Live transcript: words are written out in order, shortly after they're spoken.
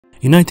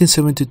In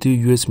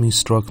 1972, US Mint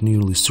struck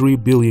nearly 3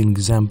 billion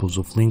examples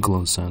of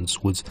Lincoln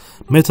cents with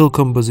metal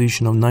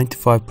composition of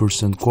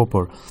 95%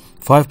 copper,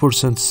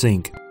 5%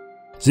 zinc.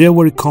 They are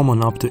very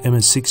common up to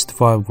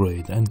MS65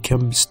 grade and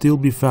can still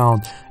be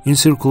found in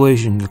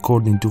circulation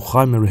according to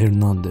Jaime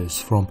Hernandez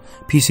from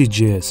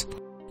PCGS.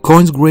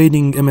 Coins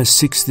grading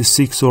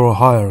MS66 or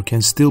higher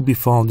can still be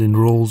found in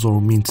rolls or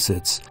mint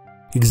sets.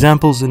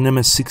 Examples in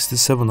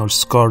MS67 are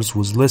scarce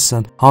with less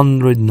than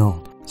 100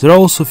 known. There are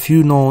also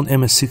few known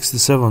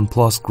MS67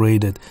 plus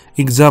graded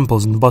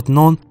examples, but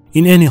none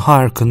in any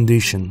higher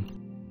condition.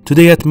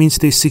 Today at Mint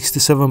State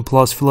 67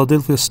 plus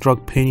Philadelphia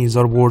struck pennies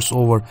are worth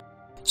over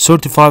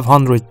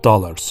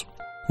 $3,500.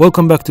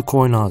 Welcome back to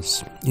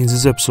coinaz. In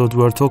this episode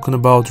we are talking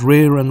about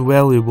rare and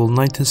valuable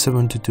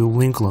 1972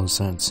 Lincoln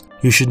cents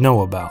you should know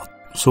about.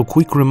 So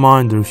quick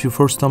reminder, if you're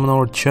first time on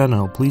our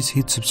channel, please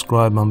hit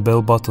subscribe and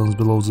bell buttons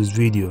below this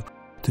video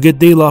to get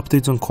daily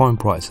updates on coin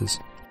prices.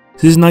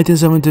 This is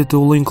 1972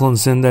 Lincoln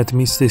cent at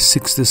Mint State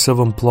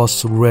 67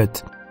 plus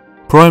red,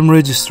 prime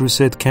registry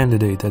set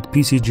candidate at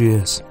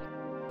PCGS.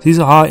 This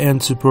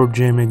high-end superb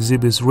gem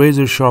exhibits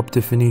razor-sharp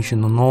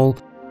definition on all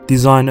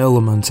design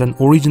elements, and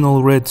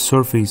original red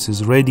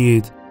surfaces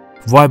radiate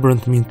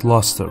vibrant mint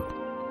luster.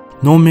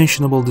 No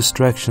mentionable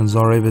distractions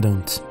are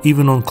evident,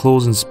 even on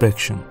close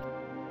inspection.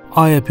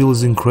 Eye appeal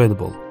is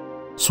incredible.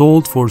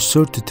 Sold for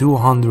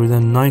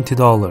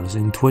 $3,290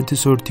 in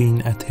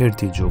 2013 at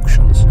Heritage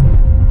Auctions.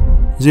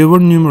 There were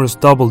numerous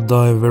double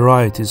die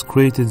varieties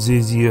created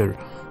this year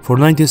for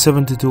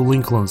 1972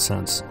 Lincoln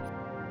cents.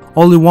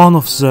 Only one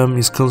of them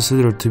is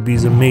considered to be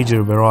the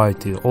major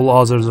variety, all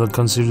others are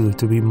considered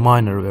to be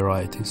minor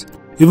varieties,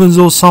 even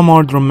though some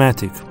are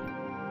dramatic.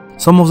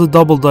 Some of the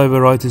double die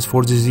varieties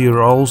for this year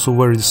are also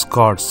very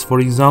scarce.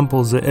 For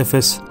example, the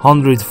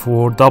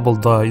FS104 double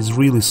die is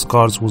really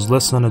scarce with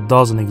less than a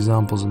dozen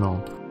examples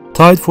known.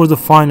 Tied for the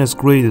finest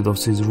graded of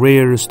these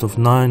rarest of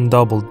 9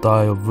 double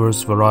die of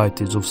verse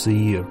varieties of the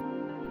year.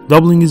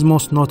 Doubling is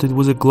most noted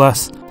with a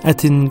glass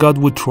at In God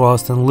We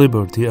Trust and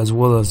Liberty, as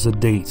well as the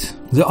date.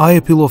 The eye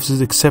appeal of this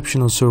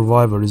exceptional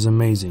survivor is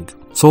amazing.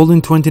 Sold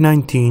in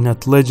 2019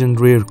 at Legend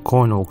Rare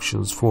Coin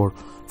Auctions for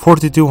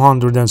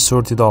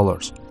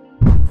 $4,230.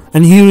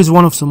 And here is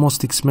one of the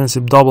most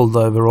expensive double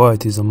die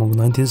varieties among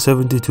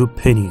 1972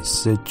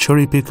 pennies. The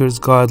Cherry Picker's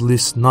Guide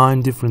lists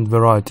 9 different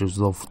varieties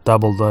of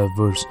double die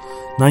verse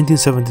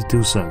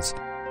 1972 cents.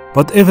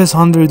 But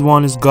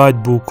FS101 is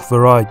guidebook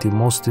variety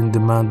most in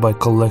demand by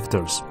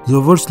collectors. The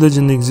verse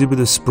legend exhibit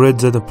a spread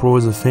that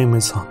approaches the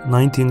famous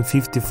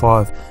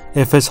 1955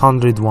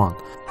 FS101.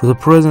 For the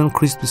present,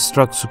 crisply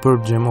struck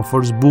superb gem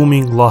offers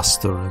booming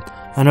luster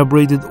and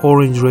abraded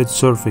orange-red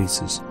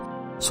surfaces.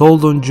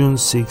 Sold on June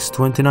 6,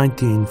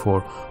 2019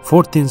 for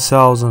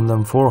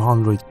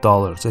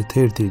 $14,400 at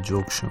Heritage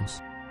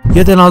Auctions.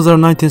 Yet another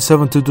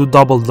 1972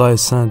 double die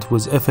cent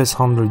with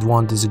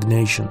FS101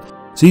 designation.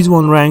 This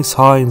one ranks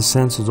high in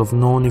census of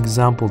known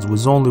examples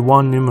with only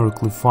one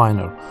numerically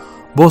finer.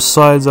 Both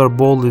sides are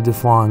boldly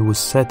defined with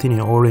satiny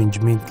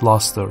orange mint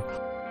luster.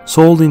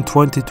 Sold in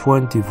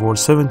 2020 for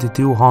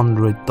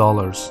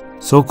 $7,200.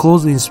 So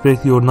closely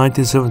inspect your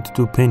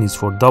 1972 pennies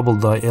for double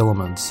die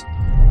elements.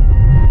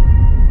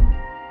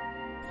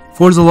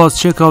 For the last,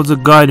 check out the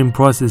guiding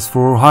prices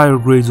for higher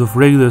grades of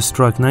regular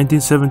struck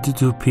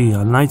 1972P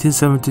and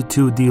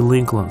 1972D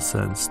Lincoln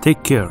cents.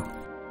 Take care.